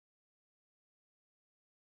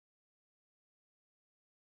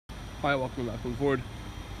Hi, welcome to Maclin Ford.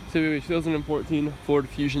 So we have a 2014 Ford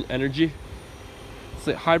Fusion Energy. It's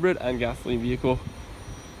a hybrid and gasoline vehicle.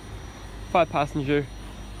 5-passenger,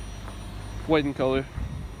 white in color.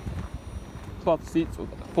 Cloth seats with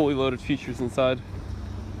fully loaded features inside.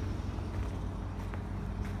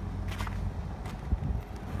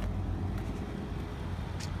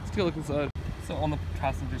 Let's take a look inside. So on the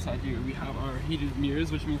passenger side here, we have our heated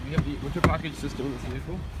mirrors, which means we have the winter package system in this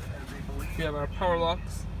vehicle. We have our power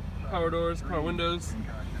locks, power doors, power windows,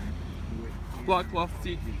 black cloth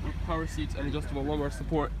seats, power seats, and adjustable lumbar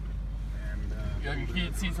support. You have your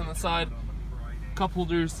heated seats on the side, cup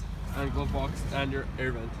holders, and glove box, and your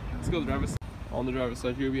air vent. Let's go to the driver's side. On the driver's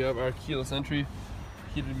side here, we have our keyless entry,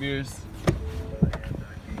 heated mirrors.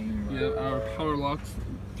 We have our power locks,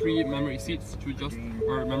 3 memory seats to adjust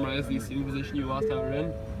or memorize the seating position you last have it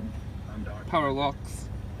in. Power locks,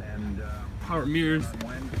 power mirrors.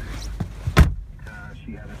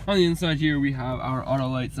 On the inside here, we have our auto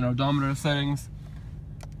lights and odometer settings.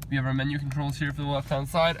 We have our menu controls here for the left-hand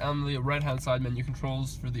side, and the right-hand side menu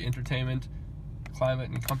controls for the entertainment, climate,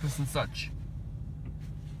 and compass and such.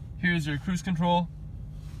 Here's your cruise control,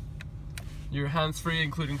 your hands-free,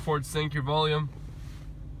 including Ford Sync, your volume,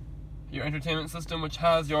 your entertainment system, which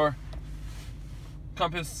has your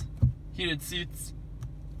compass, heated seats,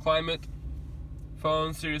 climate,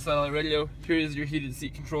 phone, Sirius satellite radio. Here is your heated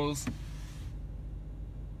seat controls,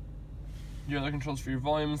 your other controls for your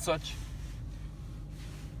volume and such.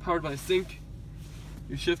 Powered by sync,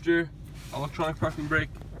 your shifter, electronic parking brake.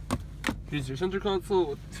 Here's your center console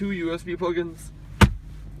with 2 USB plugins,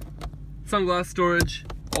 sunglass storage,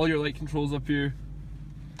 all your light controls up here.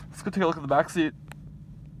 Let's go take a look at the back seat.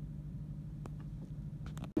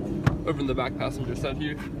 Over in the back passenger side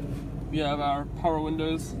here, we have our power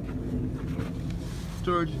windows,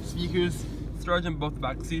 storage speakers, storage in both the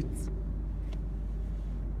back seats,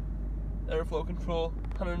 airflow control,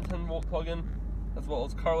 110 volt plug-in, as well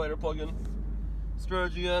as car lighter plug-in,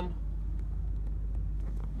 storage again,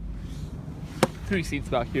 3 seats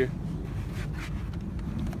back here.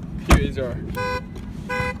 Here is our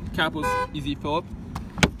capless easy fill-up,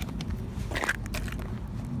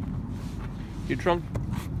 your trunk,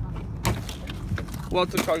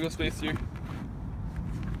 lots of cargo space here.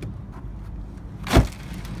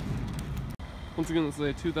 Once again, this is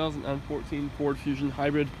a 2014 Ford Fusion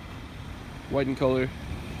Hybrid, white in color. If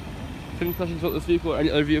you have any questions about this vehicle or any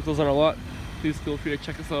other vehicles on our lot, please feel free to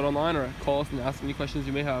check us out online or call us and ask any questions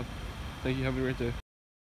you may have. Thank you, have a great day.